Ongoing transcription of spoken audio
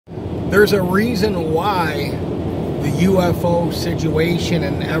there's a reason why the UFO situation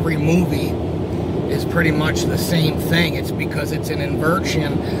in every movie is pretty much the same thing. It's because it's an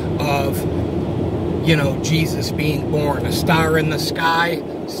inversion of, you know, Jesus being born. A star in the sky,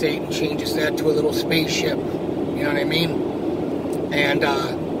 Satan changes that to a little spaceship. You know what I mean? And,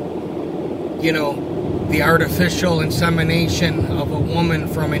 you know, the artificial insemination of a woman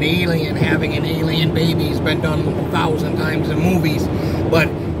from an alien having an alien baby has been done 1,000 times in movies, but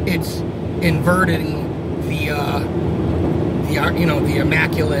it's inverting the you know, the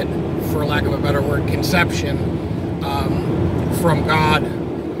immaculate, for lack of a better word, conception from God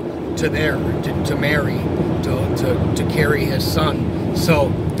to Mary to carry his son.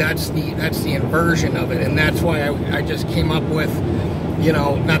 So that's the inversion of it, and that's why I just came up with, you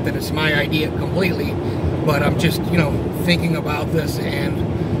know, not that it's my idea completely, but I'm just, you know, thinking about this and,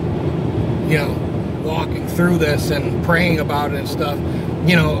 you know, walking through this and praying about it and stuff.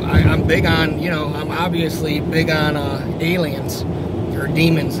 You know, I'm big on, you know, I'm obviously big on aliens, or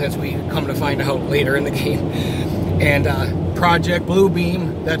demons, as we come to find out later in the game. And Project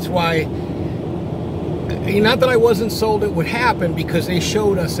Bluebeam, that's why, not that I wasn't sold it would happen, because they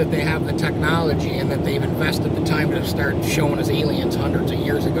showed us that they have the technology and that they've invested the time to start showing us aliens hundreds of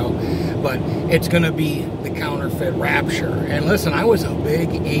years ago. But it's going to be the counterfeit rapture. And listen, I was a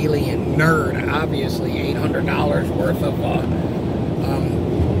big alien nerd. Obviously, $800 worth of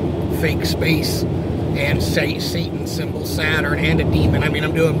fake space and Satan symbol, Saturn, and a demon. I mean,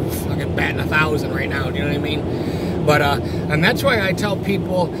 I'm doing fucking batting 1,000 right now. Do you know what I mean? But and that's why I tell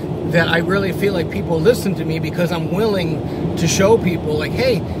people that I really feel like people listen to me, because I'm willing to show people, like,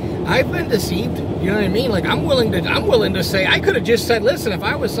 hey, I've been deceived. You know what I mean? Like, I'm willing to say, I could have just said, listen, if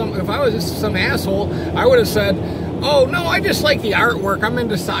I was some asshole, I would have said, oh no, I just like the artwork, I'm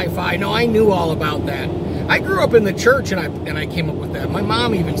into sci-fi. No, I knew all about that. I grew up in the church, and I came up with that. My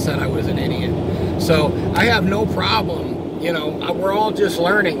mom even said I was an idiot. So I have no problem. You know, we're all just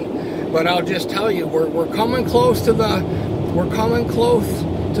learning. But I'll just tell you, we're coming close to the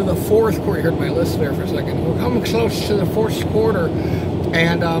fourth quarter. You heard my list there for a second. We're coming close to the fourth quarter,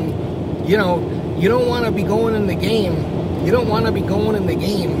 and you know, you don't want to be going in the game. You don't want to be going in the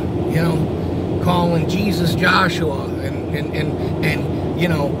game, you know, calling Jesus Joshua, and you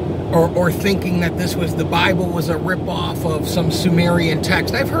know, or thinking that the Bible was a ripoff of some Sumerian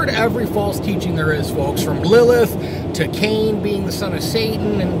text. I've heard every false teaching there is, folks, from Lilith to Cain being the son of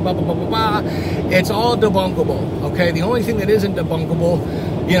Satan and blah, blah, blah, blah, blah. It's all debunkable, okay? The only thing that isn't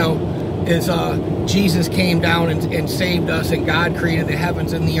debunkable, you know, is Jesus came down and saved us, and God created the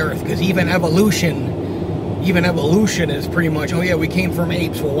heavens and the earth, because even evolution is pretty much, oh yeah, we came from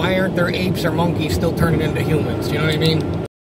apes. Well, why aren't there apes or monkeys still turning into humans? You know what I mean?